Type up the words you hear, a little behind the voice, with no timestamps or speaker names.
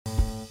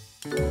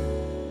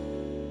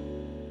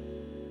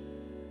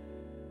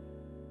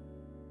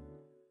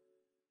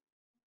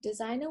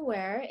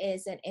DesignAware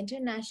is an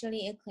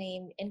internationally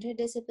acclaimed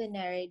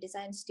interdisciplinary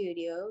design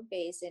studio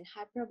based in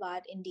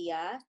Hyderabad,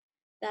 India,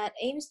 that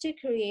aims to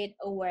create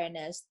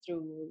awareness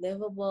through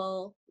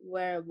livable,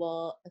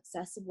 wearable,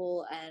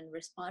 accessible, and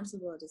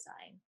responsible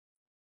design.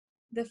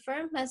 The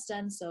firm has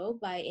done so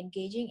by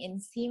engaging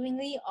in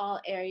seemingly all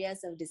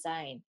areas of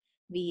design,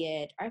 be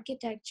it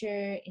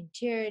architecture,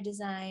 interior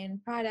design,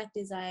 product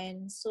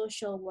design,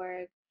 social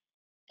work,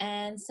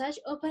 and such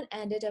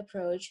open-ended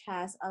approach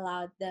has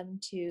allowed them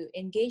to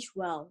engage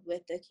well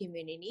with the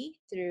community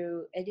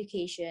through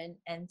education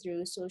and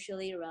through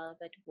socially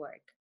relevant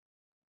work.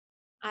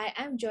 I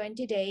am joined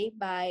today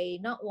by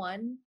not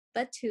one,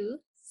 but two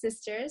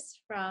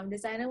sisters from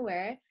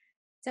DesignAware,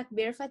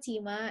 Takbir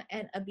Fatima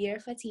and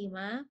Abir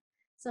Fatima.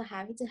 So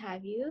happy to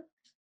have you.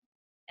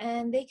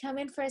 And they come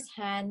in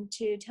firsthand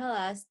to tell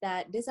us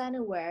that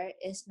DesignAware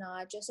is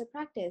not just a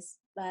practice,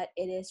 but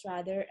it is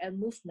rather a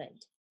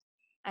movement.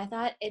 I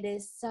thought it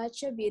is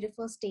such a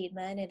beautiful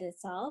statement in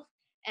itself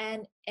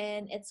and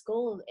in its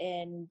goal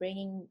in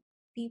bringing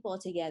people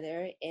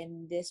together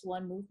in this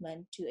one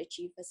movement to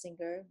achieve a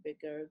single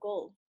bigger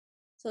goal.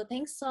 So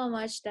thanks so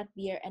much,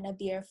 Takbir and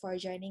Abir, for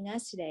joining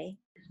us today.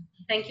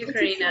 Thank you, Thank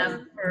you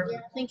Karina.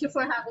 thank you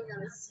for having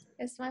us.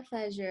 It's my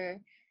pleasure.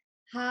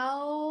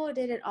 How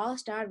did it all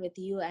start with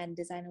you and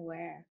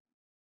DesignAware?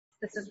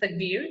 This is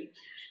Takbir.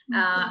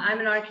 I'm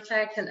an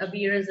architect and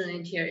Abir is an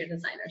interior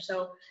designer.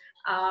 So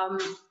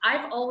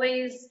I've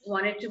always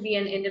wanted to be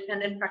an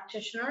independent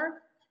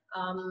practitioner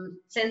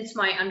since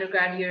my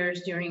undergrad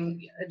years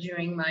during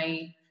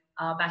my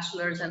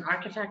bachelor's in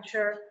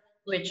architecture,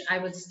 which I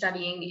was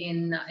studying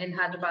in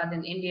Hyderabad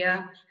in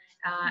India.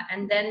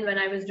 And then when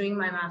I was doing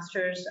my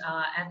master's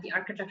at the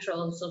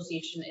Architectural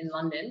Association in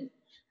London,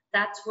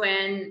 that's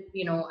when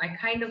I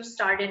kind of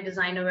started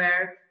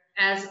DesignAware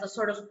as a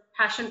sort of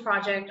passion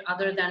project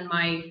other than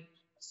my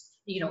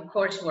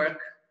coursework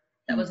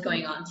that was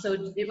going on.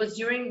 So it was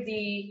during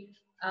the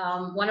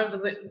one of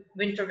the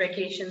winter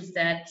vacations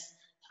that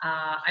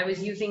I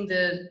was using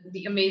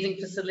the amazing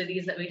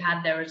facilities that we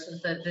had there, which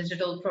was the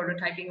digital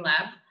prototyping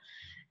lab.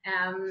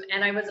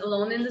 And I was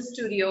alone in the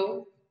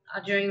studio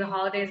during the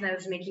holidays, and I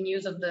was making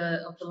use of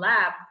the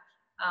lab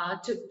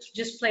to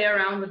just play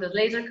around with the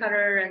laser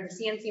cutter and the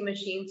CNC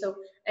machine. So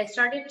I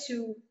started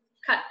to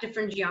cut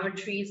different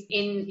geometries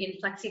in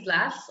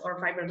plexiglass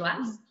or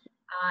fiberglass,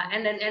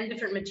 and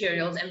different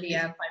materials,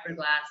 MDF,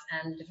 fiberglass,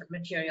 and different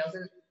materials.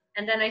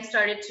 And then I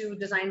started to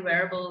design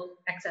wearable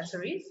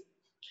accessories.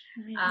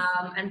 Nice.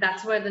 And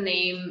that's where the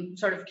name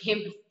sort of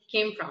came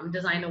from,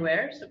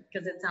 DesignAware, so,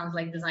 because it sounds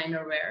like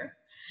designer wear.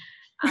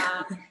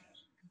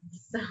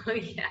 So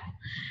yeah.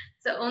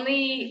 So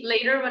only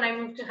later when I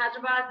moved to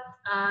Hyderabad,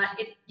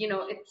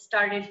 it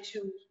started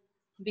to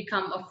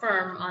become a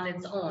firm on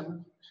its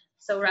own.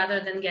 So rather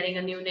than getting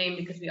a new name,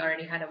 because we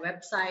already had a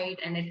website,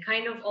 and it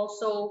kind of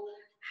also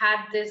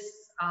had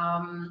this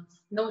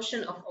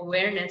notion of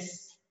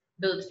awareness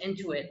built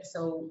into it.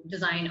 So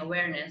design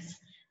awareness.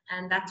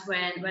 And that's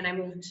when I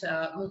moved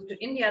to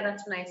India,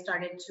 that's when I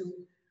started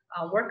to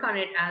work on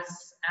it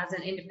as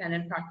an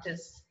independent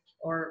practice,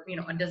 or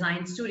a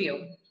design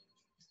studio.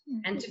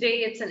 And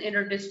today it's an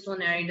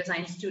interdisciplinary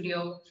design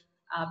studio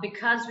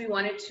because we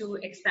wanted to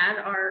expand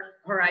our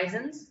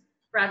horizons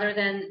rather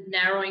than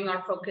narrowing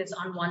our focus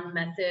on one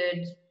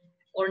method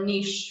or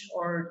niche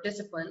or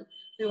discipline.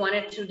 We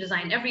wanted to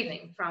design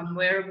everything from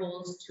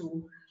wearables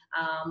to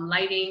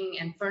lighting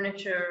and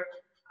furniture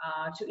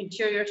to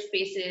interior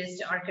spaces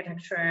to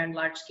architecture and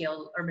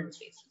large-scale urban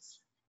spaces.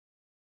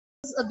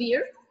 This is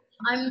Abir.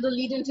 I'm the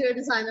lead interior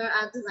designer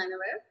at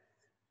DesignAware.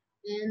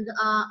 And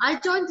I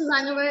joined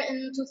DesignAware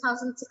in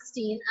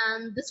 2016,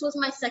 and this was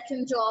my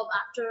second job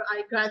after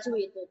I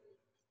graduated.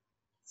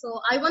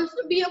 So I wanted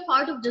to be a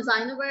part of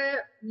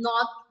DesignAware,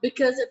 not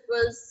because it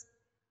was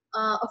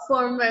a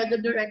firm where the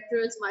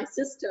director is my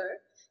sister.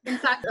 In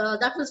fact,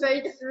 that was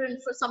very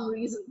different for some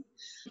reason.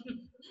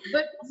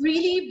 But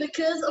really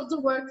because of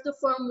the work the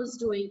firm was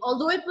doing.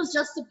 Although it was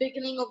just the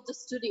beginning of the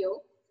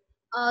studio,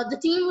 the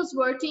team was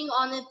working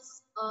on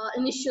its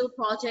initial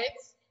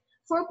projects.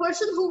 For a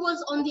person who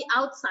was on the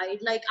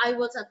outside, like I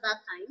was at that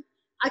time,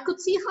 I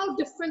could see how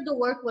different the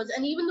work was.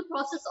 And even the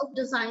process of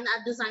design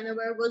at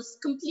DesignAware was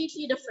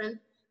completely different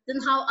than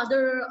how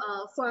other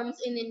firms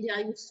in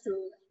India used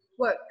to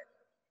work.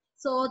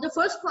 So the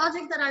first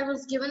project that I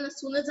was given as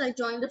soon as I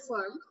joined the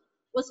firm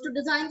was to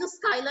design the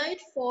skylight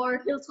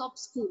for Hilltop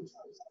School.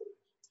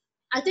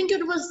 I think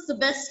it was the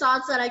best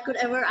start that I could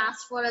ever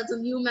ask for as a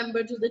new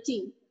member to the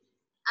team.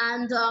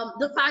 And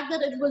the fact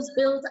that it was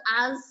built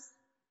as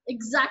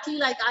exactly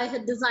like I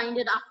had designed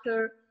it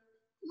after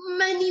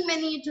many,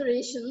 many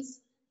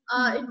iterations,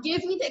 it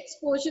gave me the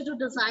exposure to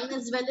design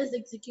as well as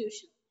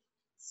execution.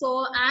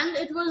 So, and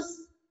it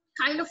was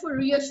kind of a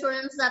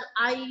reassurance that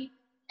I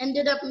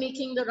ended up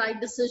making the right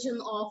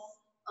decision of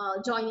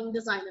joining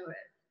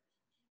DesignAware.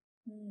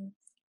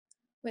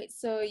 Wait,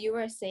 so you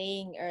were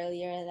saying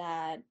earlier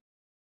that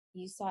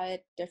you saw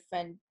it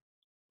different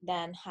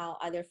than how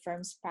other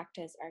firms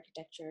practice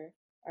architecture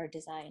or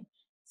design.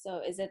 So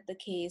is it the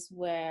case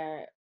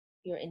where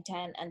your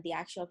intent and the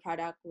actual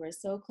product were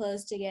so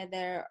close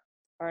together,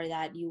 or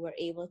that you were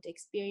able to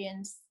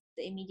experience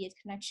the immediate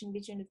connection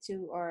between the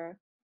two, or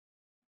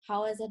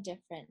how is it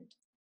different?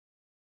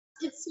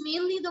 It's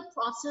mainly the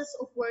process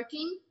of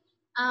working.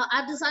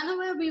 At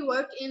Designerware, we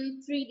work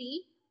in 3D.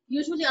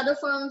 Usually, other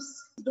firms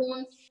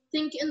don't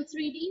think in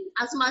 3D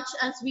as much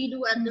as we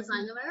do at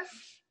Designerware.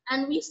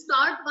 And we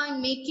start by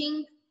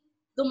making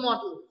the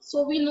model.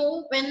 So we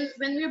know when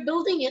we're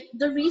building it,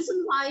 the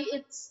reason why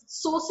it's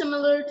so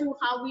similar to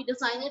how we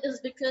design it is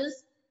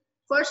because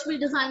first we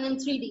design in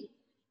 3D,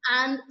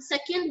 and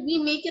second we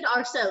make it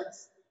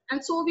ourselves.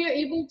 And so we are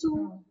able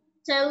to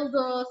tell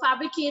the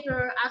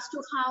fabricator as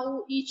to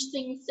how each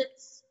thing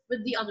sits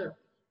with the other.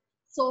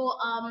 So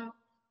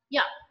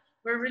yeah.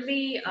 We're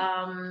really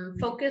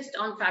focused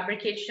on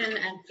fabrication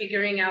and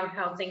figuring out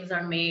how things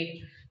are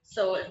made.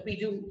 So if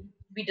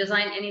we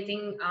design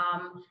anything,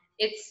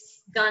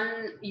 it's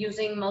done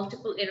using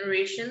multiple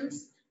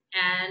iterations,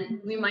 and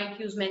we might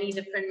use many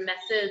different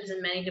methods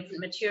and many different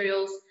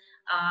materials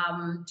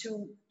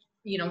to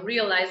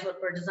realize what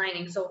we're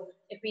designing. So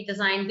if we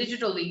design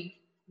digitally,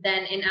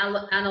 then in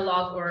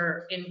analog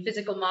or in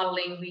physical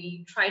modeling,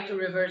 we try to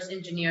reverse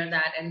engineer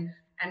that and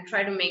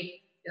try to make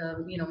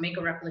make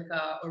a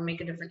replica or make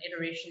a different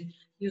iteration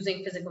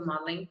using physical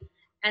modeling.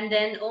 And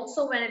then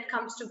also when it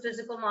comes to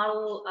physical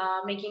model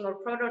making or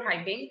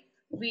prototyping,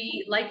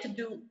 we like to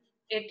do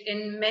it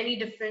in many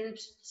different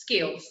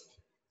scales.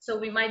 So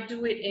we might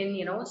do it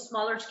in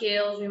smaller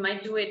scales. We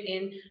might do it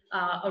in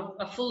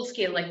a full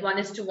scale, like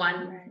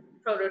 1:1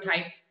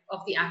 prototype of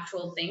the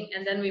actual thing,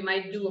 and then we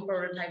might do a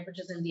prototype which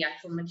is in the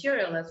actual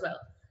material as well.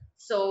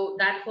 So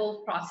that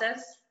whole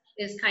process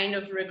is kind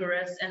of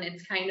rigorous, and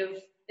it's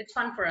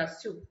fun for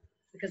us too,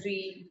 because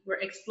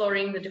we're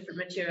exploring the different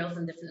materials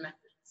and different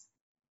methods.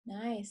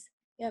 Nice.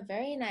 Yeah,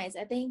 very nice.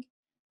 I think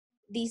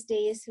these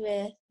days,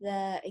 with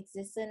the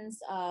existence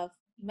of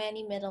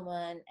many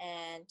middlemen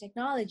and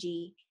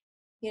technology,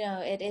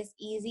 it is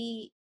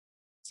easy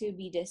to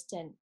be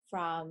distant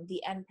from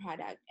the end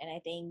product. And I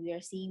think we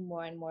are seeing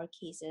more and more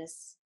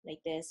cases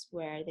like this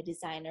where the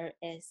designer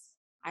is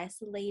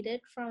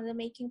isolated from the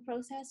making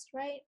process,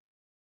 right?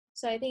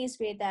 So I think it's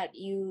great that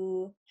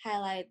you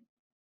highlight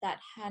that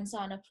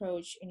hands-on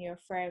approach in your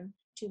firm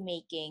to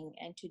making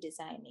and to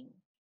designing.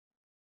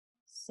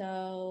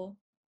 So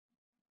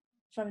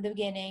from the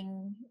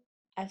beginning,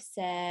 I've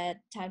said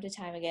time to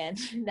time again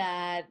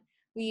that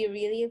we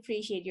really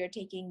appreciate your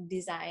taking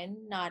design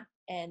not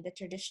in the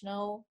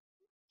traditional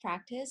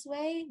practice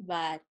way,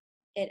 but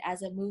it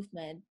as a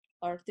movement,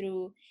 or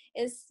through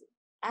is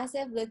as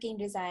if looking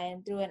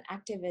design through an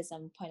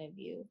activism point of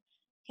view.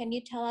 Can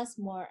you tell us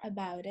more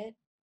about it?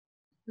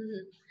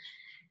 Mm-hmm.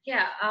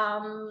 Yeah,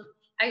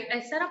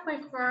 I set up my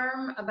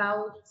firm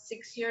about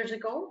 6 years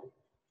ago,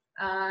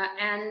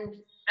 and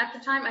at the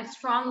time I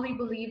strongly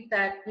believed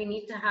that we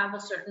need to have a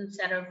certain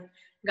set of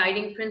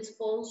guiding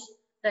principles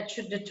that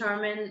should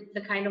determine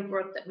the kind of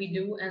work that we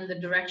do and the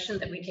direction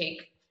that we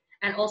take,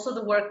 and also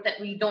the work that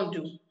we don't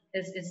do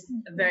is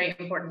very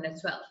important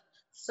as well.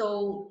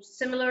 So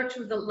similar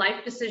to the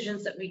life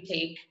decisions that we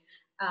take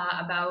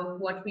about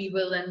what we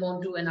will and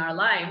won't do in our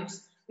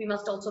lives, we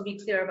must also be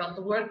clear about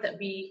the work that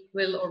we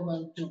will or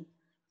won't do.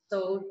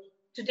 So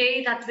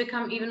today that's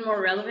become even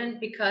more relevant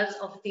because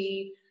of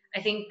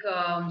I think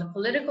the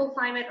political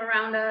climate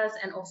around us,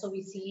 and also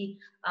we see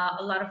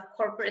a lot of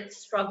corporates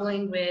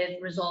struggling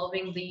with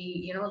resolving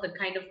the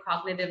kind of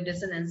cognitive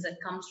dissonance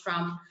that comes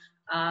from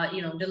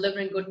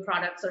delivering good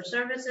products or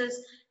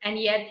services, and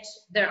yet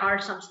there are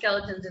some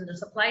skeletons in the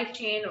supply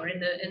chain or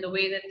in the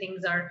way that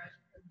things are,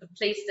 the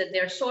place that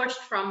they're sourced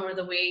from, or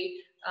the way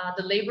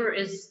the labor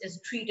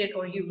is treated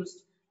or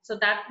used. So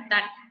that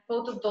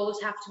both of those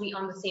have to be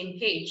on the same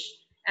page.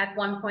 At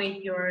one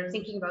point, you're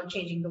thinking about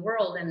changing the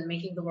world and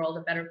making the world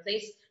a better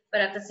place,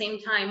 but at the same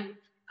time,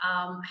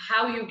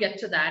 how you get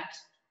to that,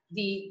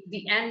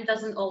 the end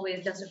doesn't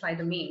always justify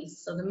the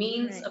means. So the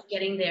means Right. of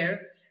getting there,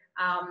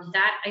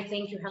 that I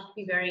think you have to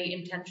be very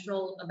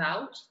intentional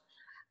about.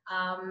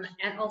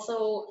 And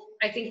also,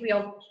 I think we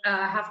all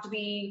have to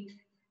be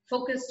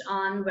focused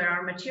on where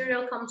our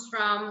material comes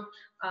from.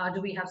 Do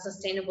we have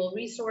sustainable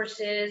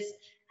resources?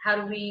 How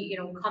do we,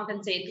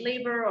 compensate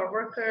labor or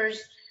workers?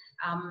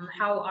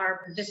 How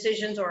our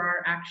decisions or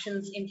our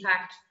actions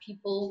impact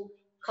people,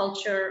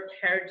 culture,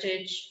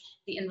 heritage,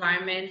 the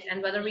environment,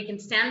 and whether we can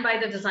stand by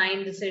the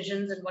design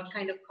decisions and what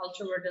kind of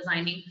culture we're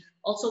designing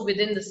also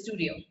within the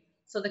studio.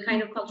 So the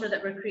kind of culture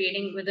that we're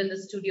creating within the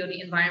studio,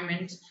 the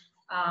environment,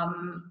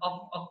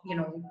 of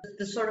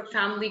the sort of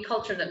family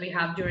culture that we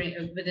have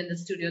within the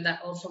studio, that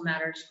also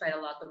matters quite a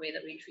lot, the way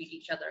that we treat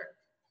each other.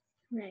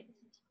 Right.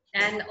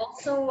 And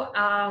also,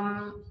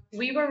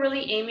 we were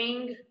really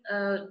aiming,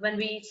 when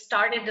we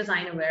started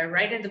Designerware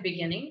right at the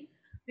beginning,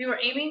 we were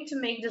aiming to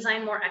make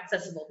design more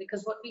accessible,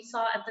 because what we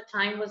saw at the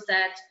time was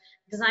that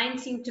design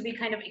seemed to be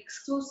kind of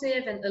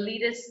exclusive and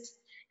elitist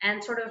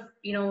and sort of,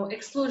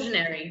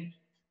 exclusionary.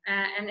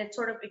 and it's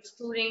sort of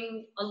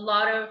excluding a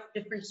lot of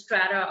different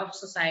strata of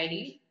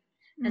society.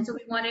 And so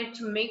we wanted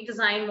to make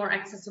design more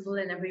accessible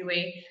in every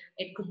way.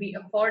 It could be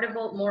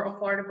affordable, more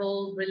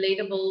affordable,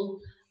 relatable,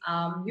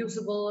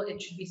 usable.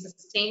 It should be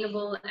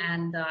sustainable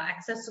and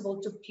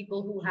accessible to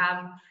people who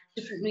have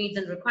different needs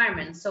and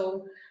requirements.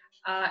 So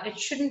it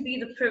shouldn't be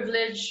the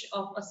privilege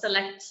of a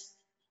select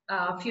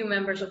few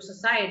members of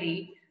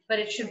society, but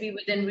it should be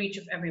within reach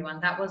of everyone.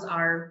 That was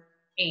our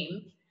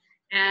aim.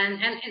 And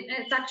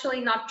it's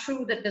actually not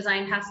true that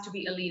design has to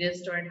be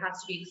elitist or it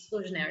has to be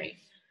exclusionary.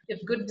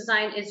 If good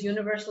design is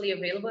universally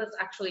available, it's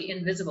actually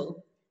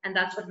invisible. And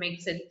that's what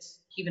makes it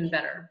even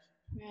better.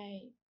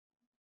 Right.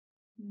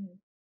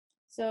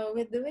 So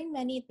with doing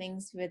many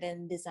things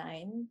within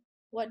design,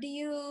 what do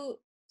you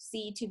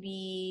see to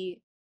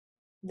be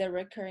the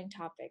recurring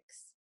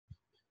topics?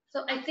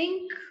 So I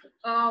think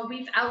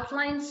we've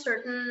outlined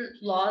certain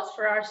laws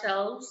for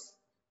ourselves,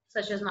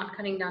 such as not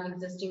cutting down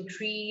existing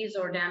trees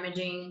or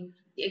damaging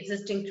the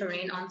existing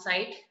terrain on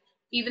site,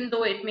 even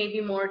though it may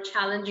be more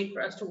challenging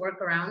for us to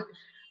work around.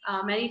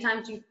 Many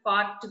times we've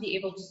fought to be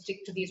able to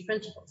stick to these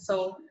principles.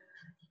 So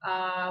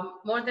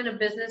more than a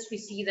business, we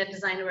see that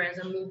Designaware as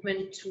a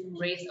movement to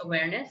raise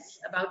awareness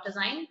about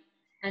design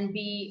and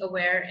be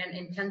aware and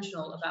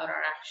intentional about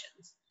our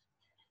actions.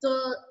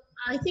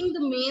 I think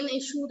the main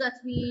issue that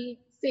we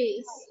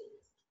face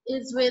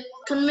is with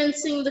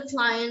convincing the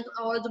client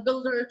or the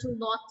builder to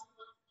not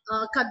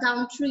cut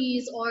down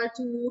trees or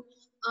to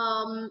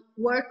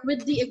work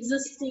with the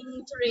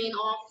existing terrain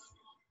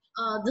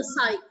of the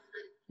site.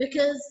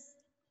 Because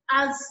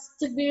as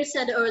Takbir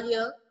said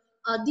earlier,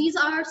 these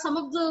are some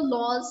of the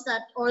laws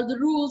that or the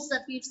rules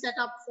that we've set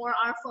up for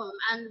our firm,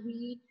 and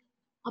we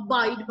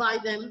abide by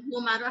them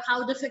no matter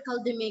how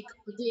difficult they make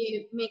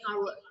our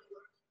work.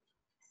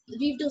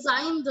 We've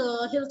designed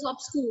the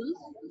Hilltop School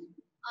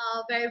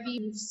where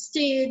we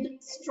stayed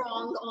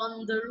strong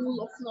on the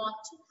rule of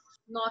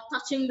not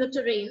touching the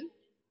terrain.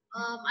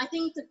 I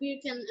think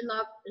Takbir can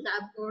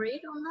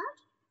elaborate on that.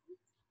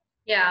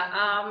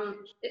 Yeah,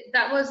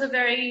 that was a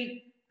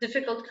very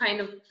difficult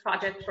kind of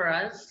project for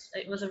us.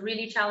 It was a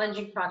really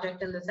challenging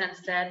project in the sense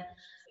that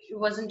it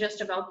wasn't just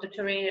about the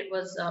terrain. It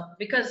was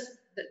because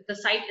the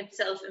site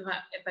itself,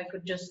 if I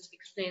could just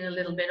explain a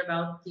little bit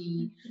about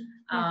the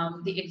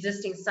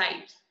existing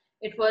site.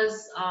 It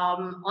was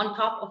on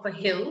top of a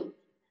hill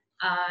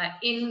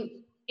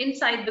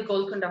inside the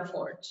Golconda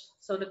Fort.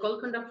 So the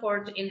Golconda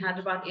Fort in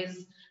Hyderabad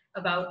is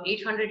about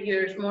 800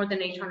 years, more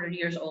than 800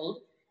 years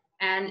old.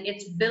 And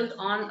it's built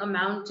on a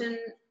mountain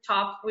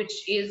top, which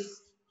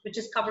is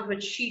covered with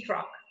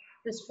sheetrock.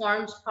 This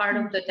forms part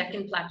of the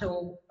Deccan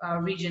Plateau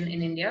region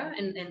in India,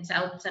 in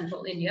south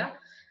central India.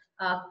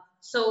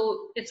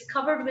 So it's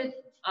covered with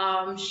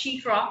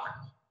sheetrock,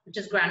 which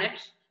is granite,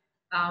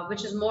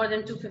 which is more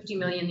than 250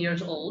 million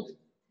years old.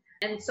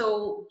 And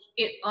so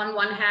on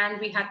one hand,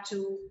 we had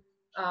to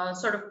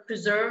sort of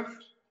preserve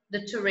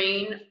the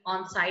terrain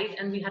on site,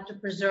 and we had to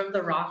preserve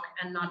the rock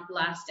and not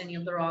blast any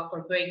of the rock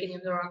or break any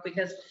of the rock,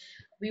 because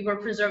we were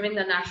preserving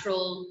the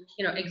natural,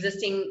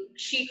 existing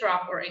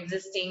sheetrock or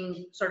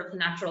existing sort of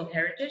natural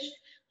heritage.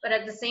 But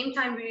at the same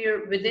time, we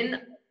are within,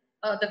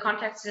 the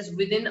context is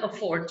within a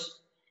fort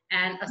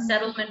and a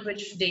settlement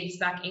which dates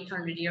back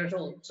 800 years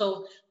old.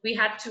 So we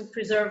had to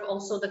preserve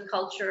also the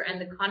culture and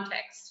the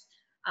context,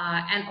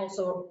 and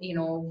also,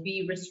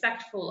 be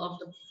respectful of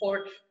the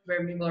fort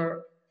where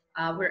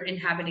we're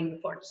inhabiting the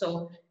fort.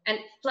 So, and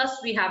plus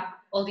we have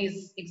all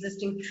these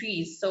existing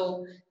trees.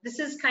 So this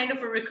is kind of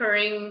a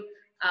recurring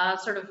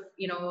sort of,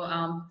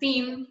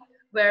 theme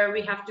where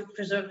we have to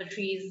preserve the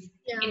trees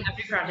in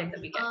every project that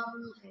we get.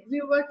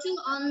 We're working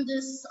on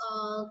this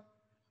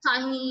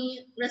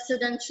tiny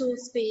residential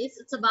space.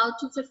 It's about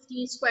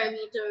 250 square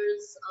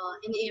meters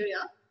in area,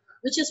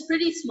 which is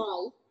pretty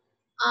small.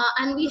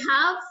 And we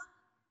have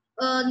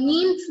a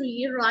neem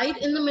tree right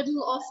in the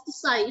middle of the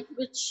site,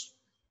 which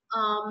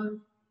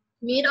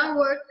made our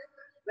work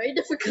very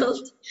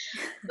difficult.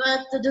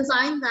 But the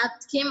design that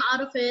came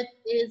out of it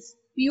is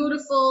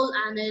beautiful,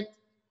 and it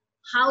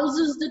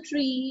houses the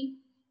tree.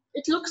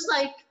 It looks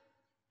like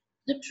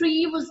the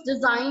tree was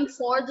designed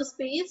for the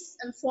space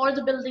and for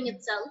the building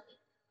itself.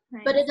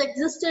 Nice. But it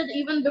existed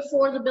even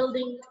before the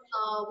building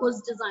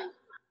was designed.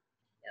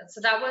 Yeah,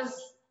 so that was,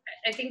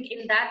 I think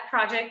in that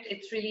project,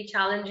 it's really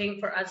challenging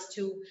for us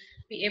to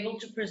be able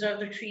to preserve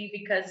the tree,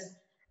 because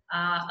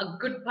a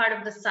good part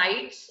of the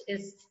site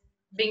is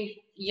being,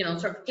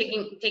 sort of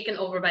taken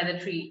over by the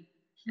tree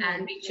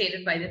and being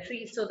shaded by the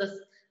tree. So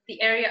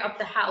the area of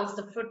the house,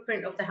 the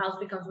footprint of the house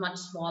becomes much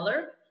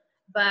smaller.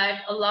 But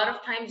a lot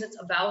of times it's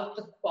about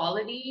the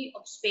quality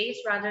of space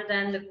rather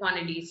than the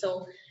quantity.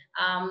 So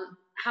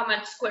how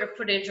much square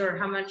footage or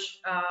how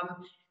much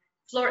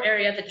floor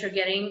area that you're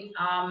getting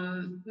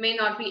may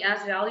not be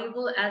as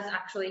valuable as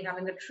actually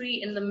having a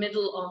tree in the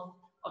middle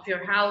of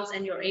your house,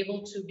 and you're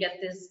able to get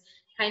this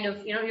kind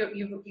of,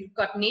 you've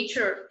got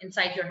nature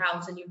inside your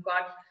house, and you've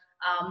got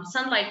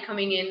sunlight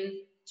coming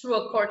in through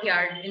a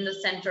courtyard in the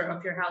center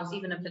of your house,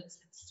 even if it's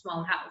a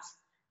small house.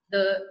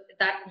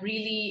 that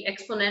really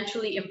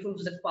exponentially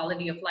improves the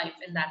quality of life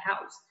in that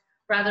house,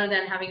 rather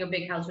than having a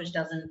big house which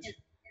doesn't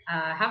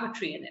have a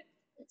tree in it.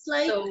 It's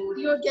like So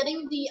you're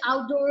getting the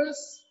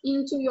outdoors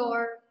into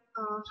your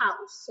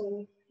house.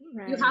 So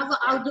you have an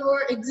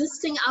outdoor,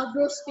 existing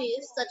outdoor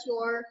space that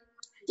you're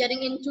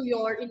getting into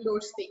your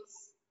indoor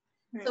space.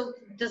 So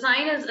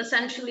design is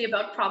essentially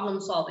about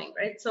problem solving,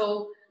 right?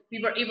 So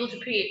we were able to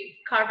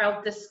carve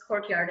out this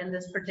courtyard in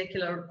this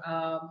particular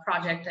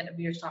project that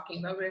we are talking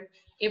about. We're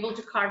able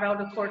to carve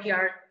out a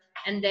courtyard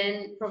and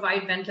then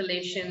provide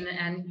ventilation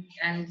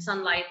and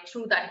sunlight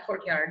through that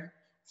courtyard.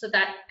 So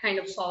that kind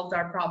of solved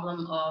our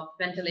problem of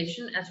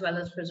ventilation as well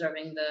as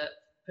preserving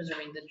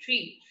the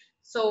tree.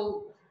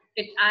 So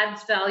it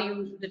adds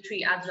value, the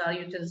tree adds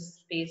value to the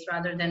space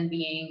rather than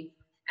being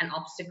an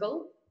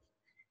obstacle.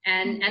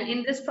 And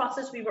in this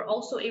process, we were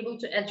also able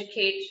to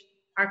educate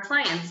our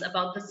clients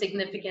about the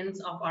significance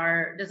of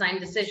our design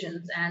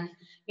decisions and,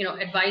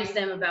 advise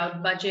them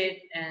about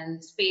budget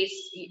and space,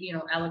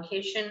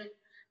 allocation.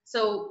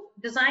 So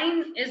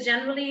design is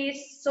generally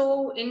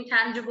so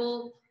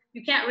intangible.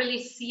 You can't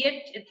really see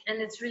it, and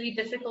it's really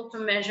difficult to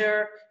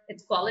measure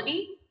its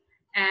quality.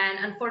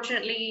 And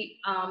unfortunately,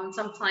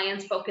 some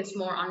clients focus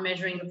more on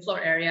measuring the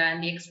floor area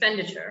and the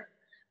expenditure.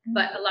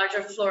 But a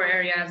larger floor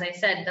area, as I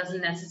said,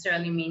 doesn't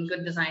necessarily mean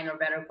good design or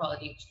better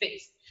quality of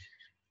space.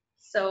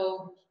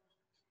 So,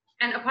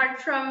 and apart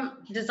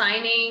from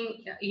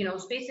designing,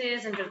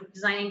 spaces and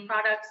designing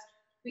products,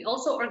 we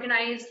also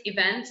organize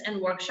events and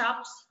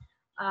workshops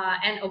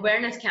and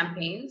awareness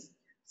campaigns.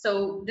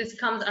 So this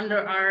comes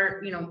under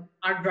our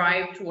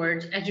drive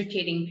towards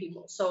educating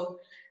people. So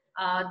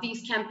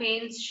these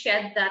campaigns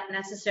shed that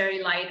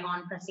necessary light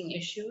on pressing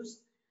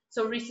issues.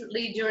 So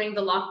recently, during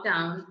the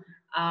lockdown,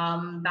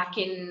 back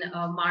in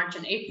March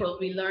and April,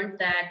 we learned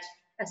that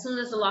as soon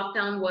as the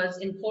lockdown was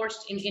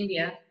enforced in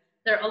India,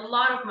 there are a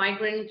lot of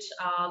migrant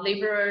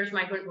laborers,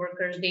 migrant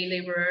workers, day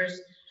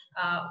laborers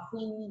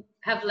who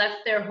have left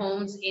their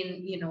homes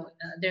in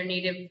their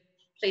native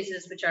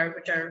places, which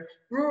are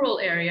rural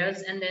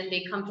areas, and then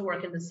they come to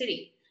work in the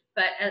city.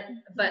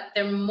 But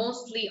they're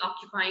mostly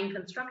occupying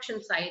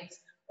construction sites,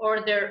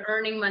 or they're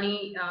earning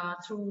money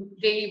through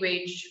daily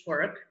wage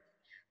work.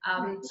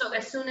 So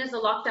as soon as the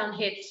lockdown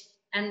hit,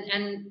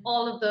 and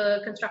all of the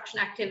construction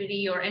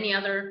activity or any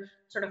other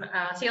sort of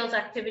sales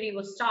activity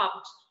was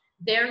stopped,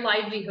 their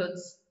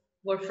livelihoods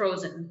were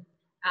frozen.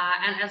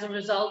 And as a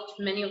result,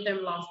 many of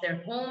them lost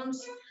their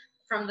homes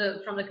from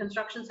the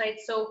construction site.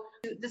 So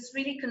this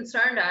really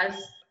concerned us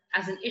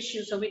as an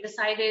issue. So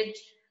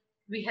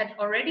we had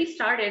already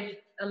started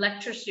a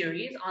lecture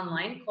series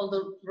online called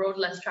the Road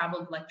Less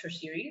Traveled lecture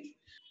series,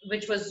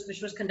 which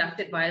was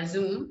conducted via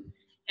Zoom.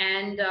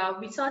 And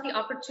we saw the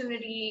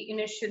opportunity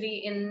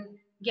initially in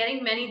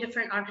getting many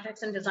different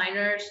architects and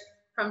designers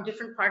from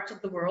different parts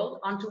of the world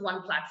onto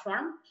one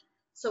platform.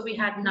 So we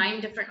had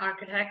 9 different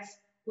architects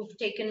who've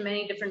taken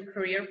many different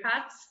career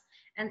paths.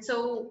 And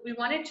so we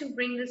wanted to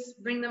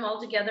bring them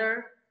all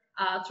together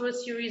through a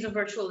series of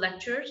virtual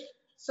lectures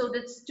so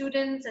that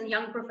students and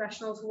young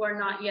professionals who are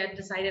not yet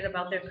decided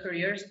about their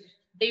careers,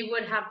 they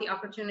would have the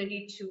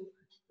opportunity to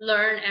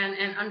learn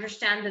and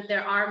understand that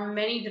there are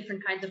many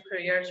different kinds of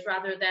careers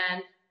rather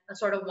than a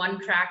sort of one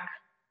track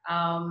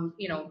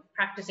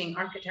practicing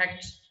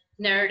architect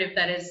narrative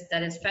that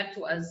is fed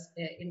to us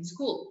in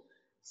school.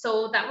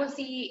 So that was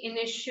the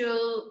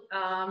initial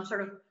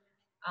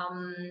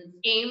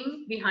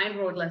aim behind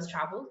Road Less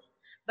Traveled.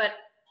 But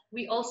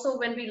we also,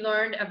 when we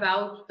learned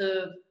about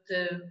the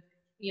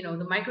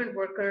migrant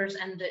workers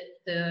and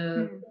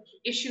the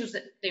issues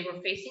that they were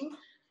facing,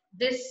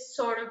 this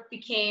sort of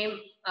became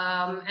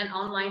an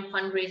online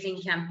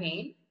fundraising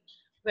campaign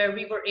where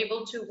we were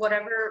able to,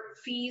 whatever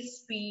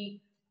fees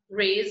we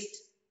raised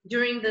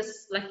during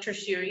this lecture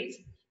series,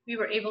 we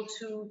were able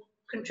to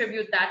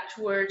contribute that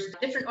towards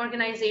different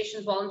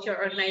organizations, volunteer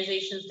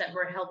organizations that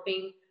were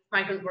helping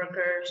migrant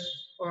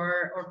workers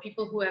or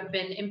people who have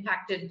been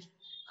impacted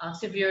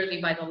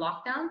severely by the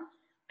lockdown.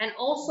 And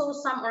also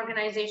some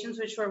organizations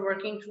which were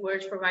working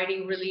towards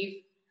providing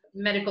relief,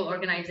 medical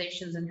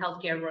organizations and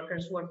healthcare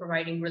workers who are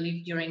providing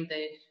relief during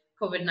the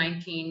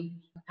COVID-19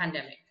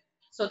 pandemic.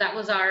 So that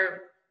was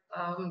our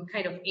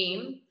kind of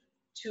aim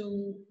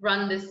to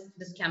run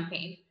this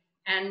campaign.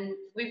 And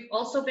we've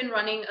also been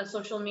running a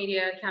social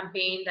media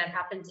campaign that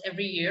happens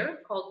every year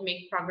called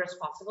Make Progress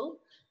Possible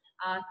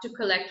to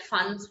collect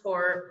funds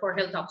for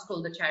Hilltop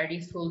School, the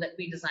charity school that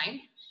we designed.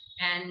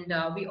 And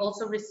we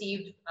also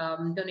received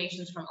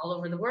donations from all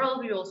over the world.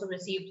 We also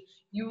received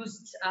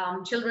used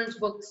children's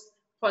books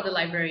for the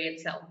library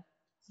itself.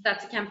 So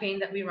that's a campaign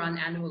that we run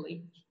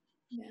annually.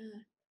 Yeah.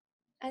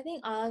 I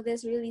think all of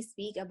this really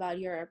speak about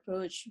your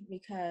approach,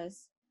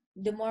 because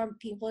the more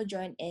people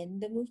join in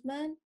the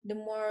movement, the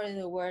more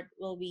the word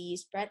will be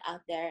spread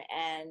out there,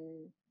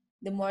 and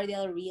the more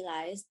they'll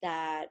realize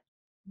that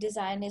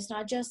design is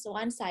not just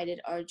one-sided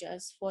or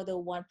just for the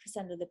 1%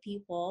 of the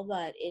people,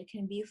 but it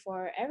can be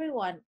for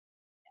everyone,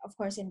 of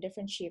course, in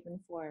different shape and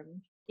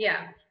form.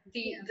 Yeah,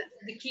 the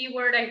key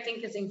word I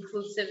think is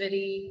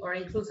inclusivity or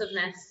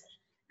inclusiveness.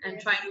 and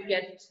Yes. trying to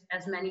get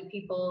as many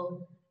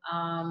people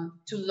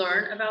to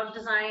learn about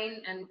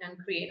design and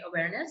create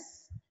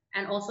awareness,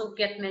 and also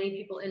get many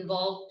people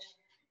involved.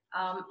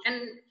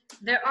 And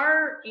there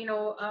are,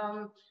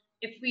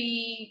 if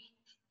we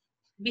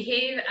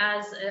behave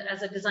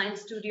as a design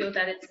studio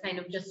that it's kind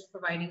of just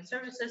providing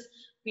services,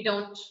 we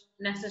don't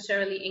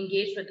necessarily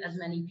engage with as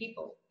many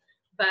people.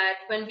 But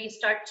when we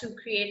start to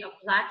create a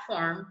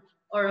platform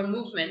or a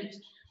movement,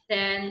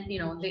 then the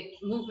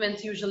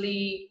movements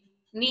usually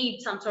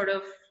need some sort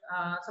of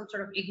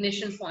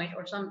ignition point,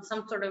 or some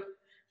sort of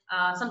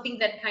something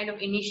that kind of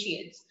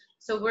initiates.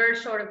 So we're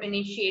sort of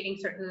initiating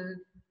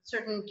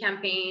certain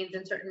campaigns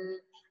and certain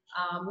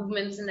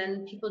movements, and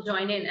then people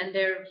join in, and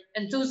they're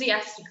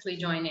enthusiastically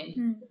join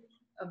in,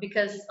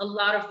 because a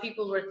lot of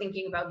people were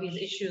thinking about these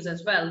issues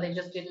as well. They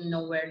just didn't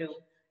know where to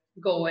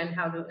go and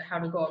how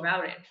to go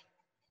about it.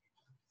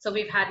 So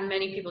we've had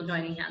many people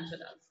joining hands with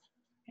us.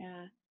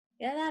 Yeah.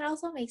 Yeah, that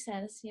also makes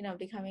sense,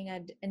 becoming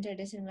an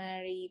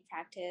interdisciplinary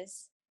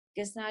practice,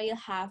 because now you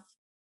have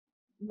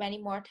many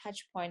more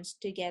touch points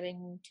to get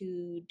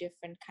into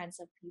different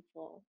kinds of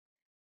people.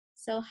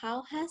 So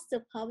how has the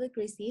public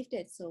received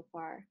it so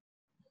far?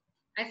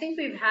 I think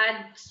we've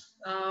had,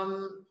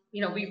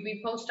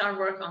 we post our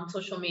work on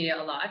social media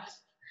a lot.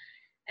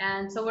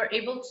 And so we're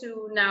able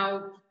to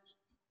now,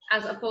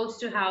 as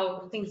opposed to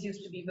how things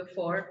used to be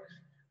before,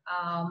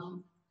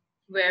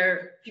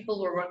 where people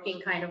were working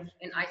kind of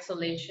in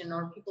isolation,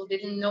 or people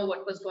didn't know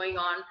what was going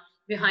on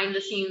behind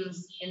the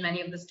scenes in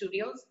many of the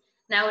studios.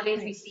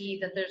 Nowadays, we see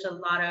that there's a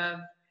lot of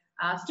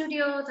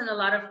studios and a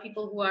lot of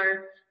people who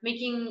are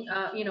making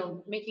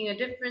a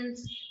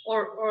difference,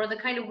 or the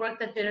kind of work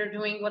that they're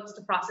doing, what's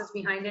the process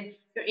behind it.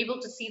 You're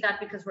able to see that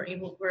because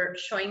we're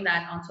showing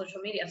that on social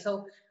media.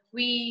 So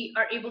we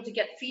are able to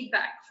get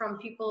feedback from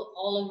people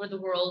all over the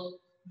world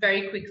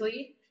very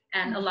quickly,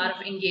 and a lot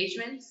of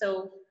engagement.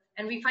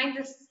 And we find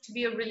this to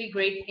be a really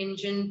great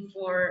engine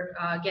for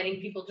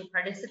getting people to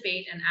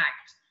participate and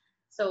act.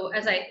 So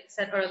as I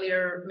said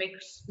earlier,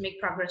 make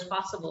progress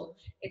possible.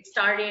 It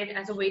started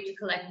as a way to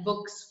collect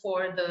books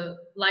for the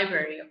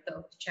library of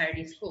the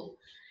charity school.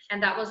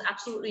 And that was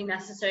absolutely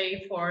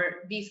necessary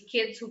for these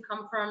kids who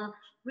come from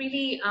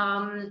really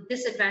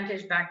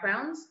disadvantaged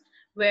backgrounds,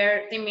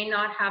 where they may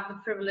not have the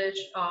privilege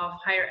of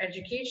higher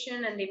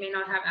education, and they may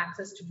not have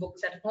access to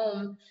books at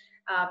home,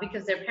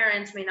 because their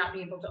parents may not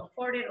be able to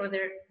afford it, or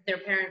their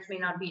parents may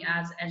not be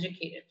as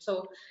educated.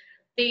 So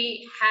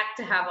they had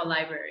to have a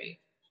library.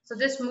 So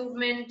this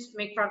movement,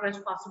 Make Progress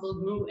Possible,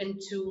 grew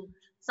into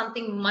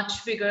something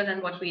much bigger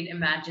than what we'd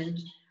imagined.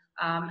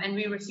 And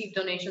we received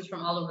donations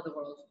from all over the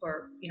world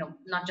for,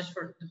 not just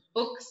for the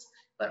books,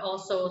 but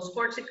also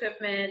sports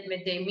equipment,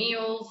 midday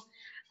meals,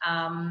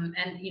 and,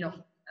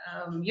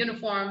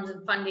 uniforms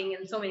and funding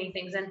and so many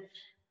things. And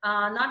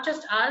not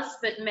just us,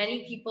 but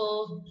many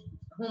people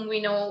whom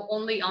we know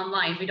only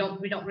online. We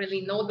don't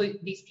really know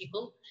these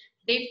people.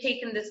 They've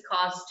taken this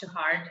cause to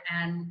heart,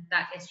 and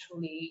that is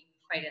truly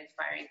quite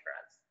inspiring for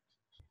us.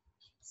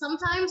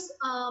 Sometimes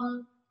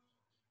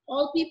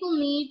all people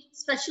need,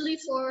 especially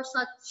for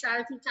such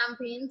charity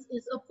campaigns,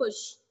 is a push.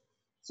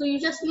 So you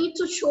just need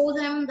to show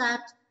them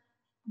that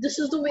this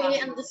is the way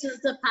and this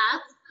is the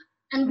path,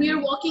 and we are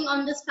walking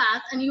on this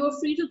path, and you are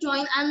free to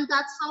join. And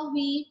that's how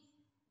we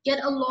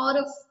get a lot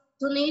of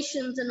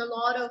donations and a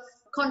lot of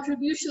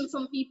contribution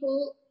from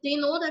people. They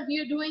know that we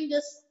are doing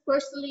this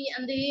personally,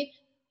 and they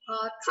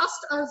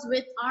trust us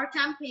with our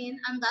campaign,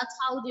 and that's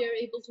how they're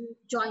able to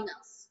join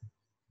us.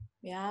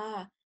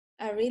 Yeah,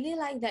 I really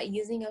like that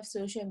using of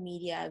social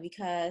media,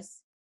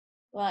 because,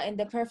 well, in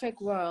the perfect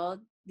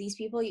world, these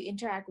people you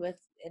interact with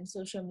in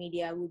social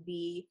media would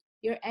be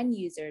your end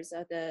users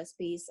of the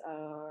space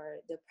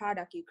or the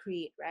product you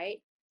create, right?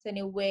 So in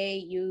a way,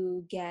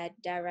 you get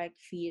direct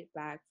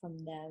feedback from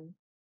them.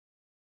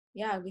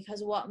 Yeah,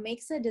 because what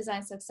makes a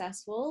design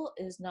successful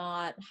is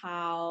not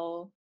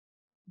how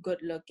good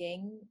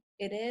looking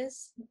it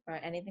is or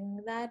anything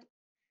like that,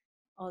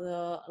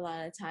 although a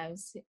lot of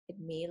times it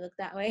may look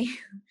that way.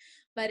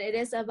 But it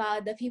is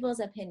about the people's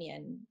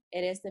opinion.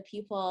 It is the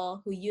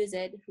people who use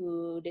it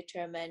who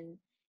determine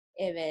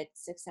if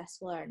it's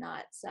successful or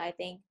not. So I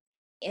think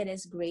it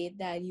is great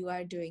that you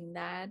are doing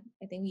that.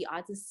 I think we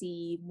ought to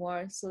see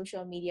more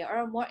social media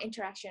or more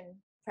interaction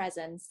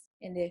presence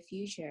in the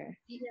future.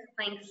 Yeah,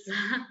 thanks.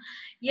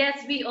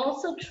 Yes, we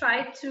also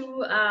try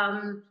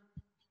to,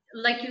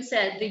 like you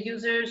said, the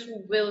users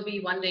who will be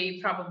one day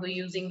probably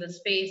using the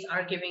space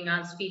are giving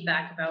us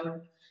feedback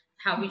about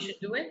how we should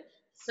do it.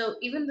 So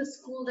even the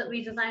school that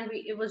we designed,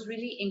 it was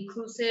really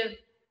inclusive.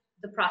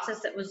 The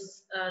process that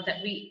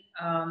we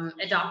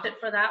adopted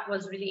for that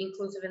was really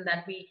inclusive, in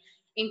that we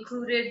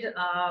included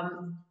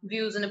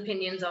views and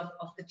opinions of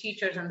the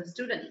teachers and the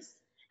students.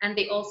 And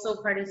they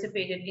also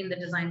participated in the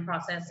design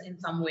process in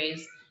some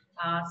ways.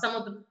 Some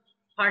of the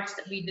parts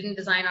that we didn't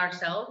design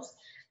ourselves,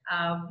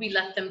 we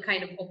left them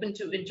kind of open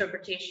to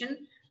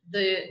interpretation.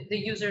 The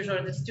users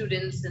or the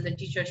students and the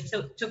teachers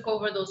took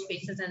over those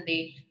spaces, and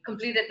they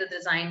completed the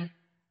design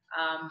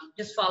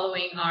just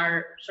following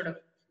our sort of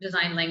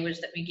design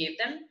language that we gave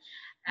them.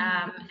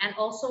 And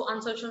also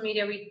on social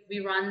media, we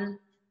run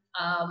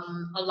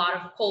a lot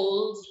of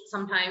polls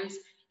sometimes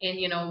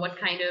in, what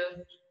kind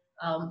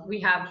of, we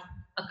have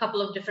a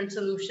couple of different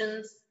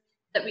solutions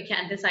that we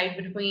can decide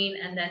between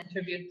and then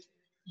attribute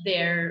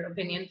their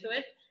opinion to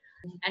it.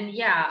 And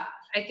yeah,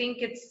 I think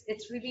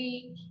it's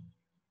really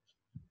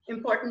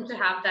important to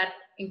have that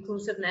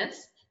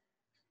inclusiveness.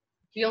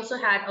 We also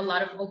had a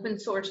lot of open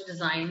source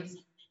designs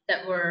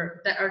that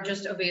are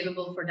just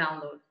available for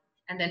download,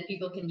 and then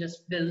people can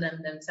just build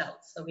them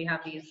themselves. So we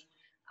have these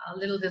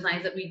little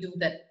designs that we do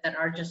that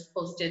are just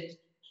posted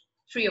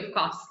free of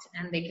cost,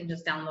 and they can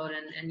just download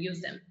and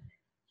use them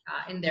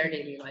in their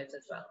daily lives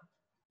as well.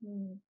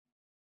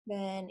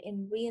 Then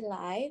in real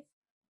life,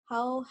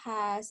 how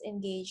has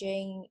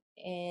engaging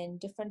in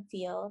different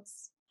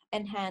fields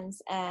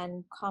enhance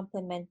and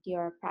complement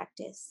your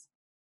practice?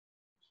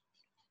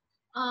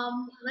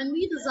 When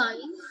we design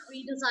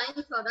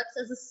products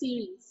as a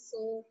series.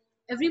 So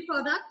every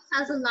product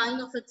has a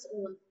line of its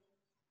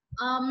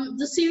own.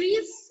 The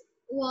series,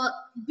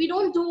 we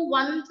don't do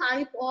one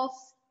type of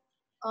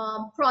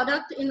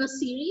product in a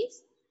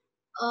series.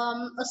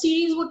 A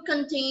series would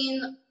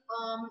contain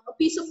a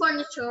piece of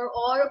furniture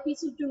or a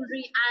piece of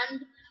jewelry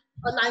and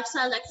a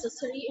lifestyle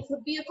accessory. It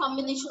would be a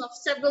combination of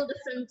several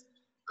different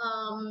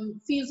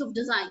fields of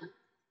design.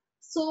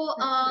 So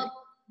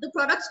the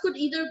products could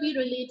either be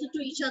related to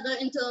each other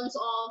in terms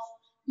of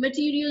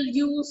material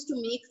used to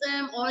make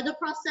them, or the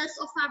process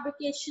of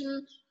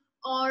fabrication,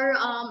 or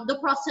the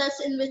process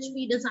in which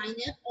we design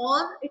it,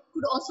 or it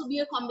could also be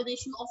a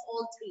combination of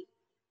all three.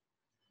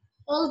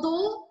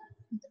 Although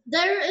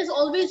there is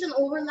always an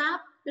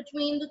overlap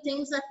between the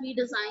things that we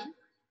design.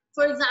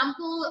 For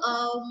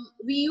example,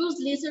 we use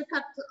laser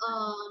cut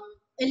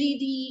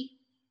LED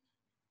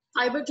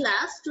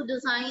fiberglass to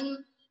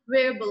design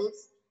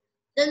wearables.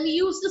 Then we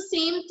use the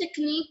same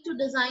technique to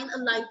design a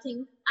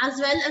lighting, as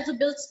well as a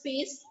built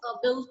space, a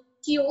built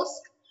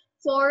kiosk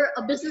for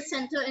a business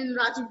center in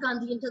Rajiv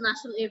Gandhi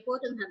International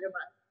Airport in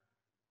Hyderabad.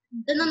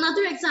 Then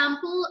another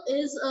example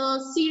is a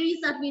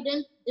series that we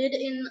did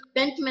in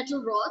bent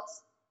metal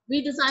rods.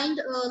 We designed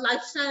a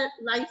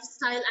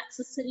lifestyle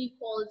accessory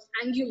called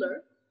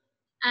Angular.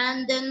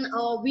 And then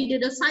we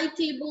did a side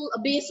table, a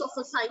base of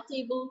a side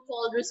table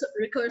called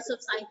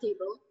recursive side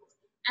table.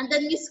 And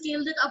then we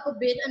scaled it up a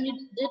bit and we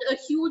did a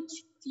huge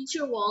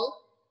feature wall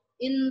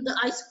in the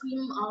ice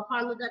cream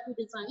parlor that we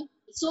designed.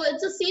 So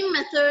it's the same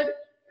method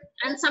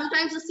and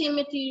sometimes the same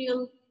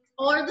material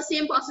or the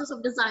same process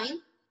of design,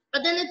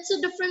 but then it's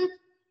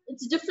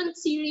different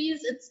series,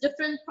 it's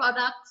different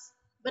products,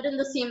 but in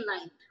the same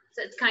line.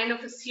 So it's kind of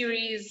a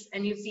series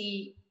and you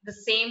see the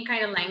same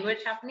kind of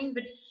language happening,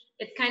 but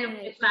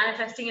it's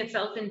manifesting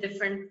itself in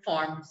different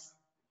forms.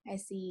 I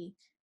see.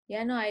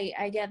 Yeah, no,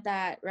 I get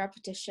that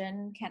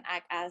repetition can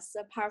act as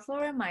a powerful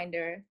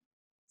reminder.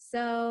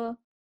 So,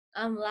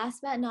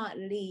 last but not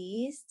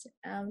least,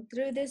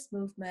 through this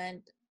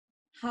movement,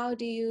 how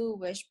do you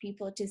wish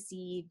people to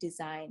see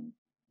design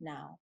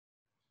now?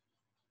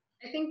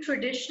 I think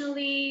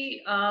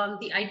traditionally,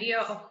 the idea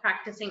of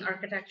practicing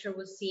architecture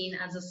was seen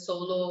as a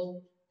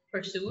solo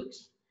pursuit,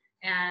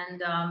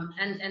 and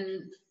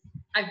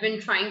I've been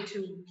trying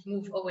to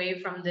move away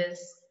from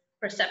this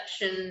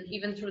perception.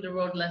 Even through the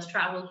Road Less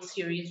Traveled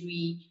series,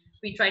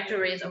 we tried to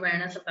raise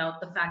awareness about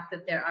the fact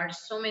that there are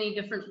so many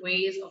different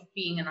ways of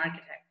being an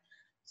architect.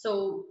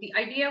 So the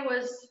idea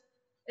was,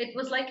 it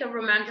was like a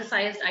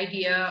romanticized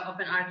idea of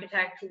an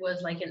architect who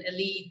was like an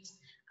elite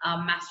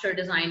master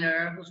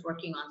designer who's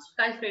working on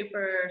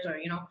skyscrapers or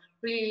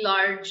really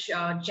large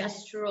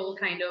gestural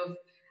kind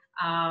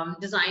of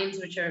designs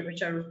which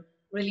are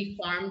really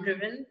form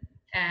driven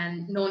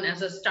and known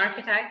as a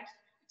starchitect.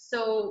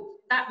 So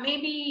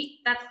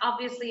that's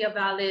obviously a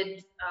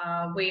valid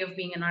way of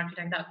being an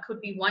architect. That could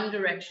be one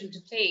direction to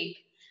take,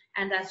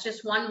 and that's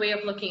just one way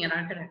of looking at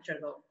architecture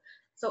though.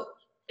 So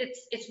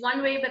it's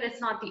one way, but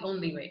it's not the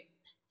only way.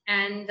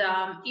 And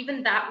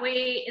even that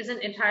way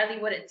isn't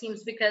entirely what it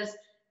seems, because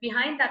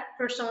behind that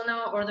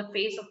persona or the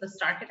face of the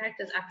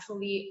starchitect is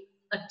actually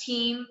a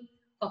team,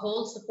 a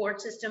whole support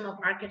system of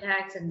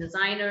architects and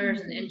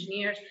designers and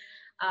engineers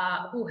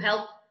who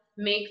help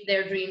make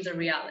their dreams a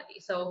reality.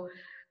 So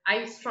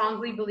I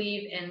strongly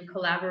believe in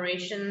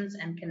collaborations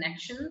and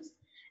connections,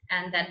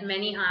 and that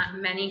many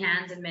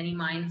hands and many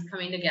minds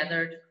coming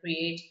together to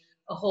create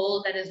a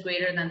whole that is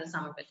greater than the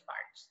sum of its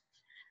parts.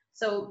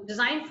 So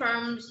design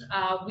firms,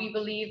 we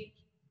believe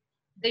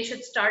they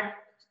should start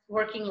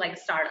working like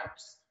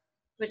startups,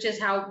 which is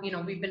how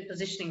we've been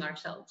positioning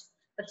ourselves.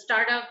 But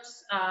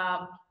startups,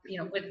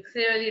 with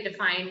clearly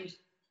defined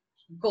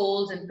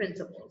goals and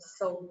principles.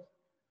 So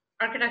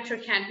architecture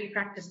can't be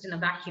practiced in a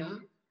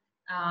vacuum.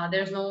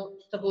 There's no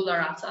tabula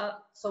rasa.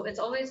 So it's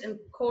always in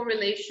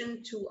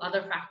correlation to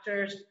other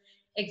factors,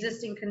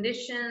 existing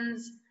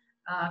conditions,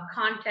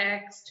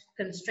 context,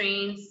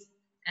 constraints,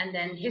 and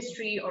then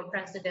history or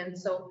precedent.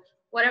 So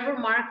whatever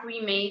mark we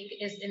make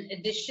is in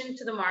addition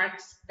to the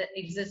marks that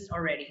exist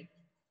already.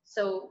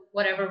 So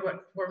whatever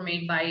were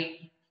made by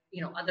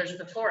others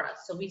before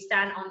us. So we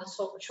stand on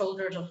the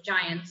shoulders of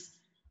giants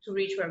to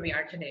reach where we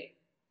are today.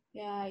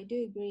 Yeah, I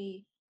do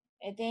agree.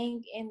 I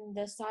think in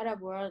the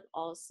startup world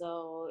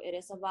also, it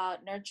is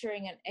about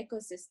nurturing an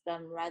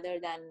ecosystem rather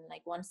than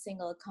like one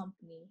single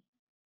company,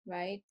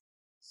 right?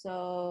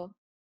 So,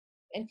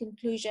 in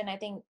conclusion, I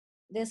think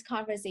this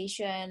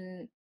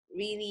conversation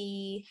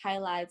really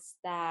highlights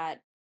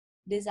that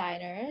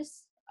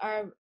designers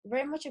are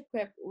very much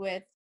equipped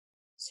with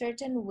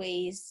certain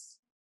ways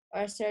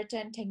or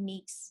certain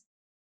techniques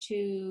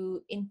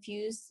to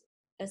infuse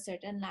a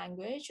certain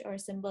language or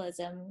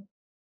symbolism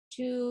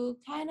to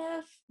kind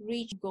of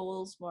reach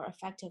goals more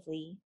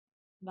effectively.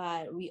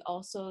 But we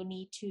also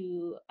need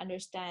to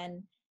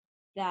understand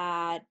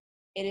that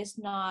it is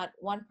not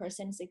one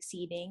person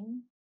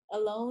succeeding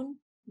alone,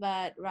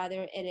 but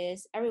rather it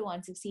is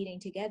everyone succeeding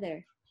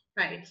together.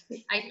 Right.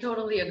 I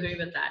totally agree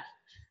with that.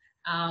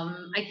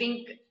 I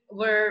think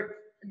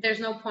there's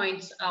no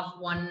point of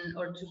one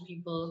or two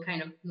people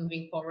kind of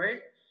moving forward.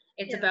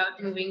 It's Yeah.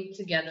 about moving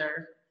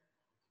together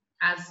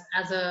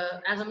as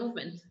a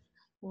movement.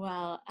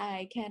 Well,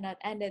 I cannot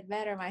end it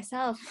better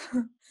myself.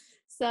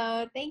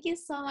 So thank you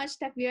so much,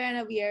 Takbir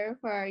and Abir,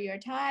 for your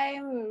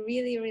time. We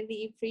really,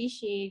 really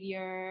appreciate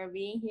your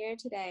being here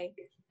today.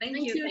 Thank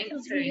Thank you. you. It Thanks,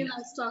 was really Karina.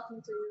 nice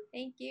talking to you.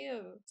 Thank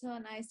you. So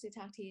nice to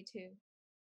talk to you too.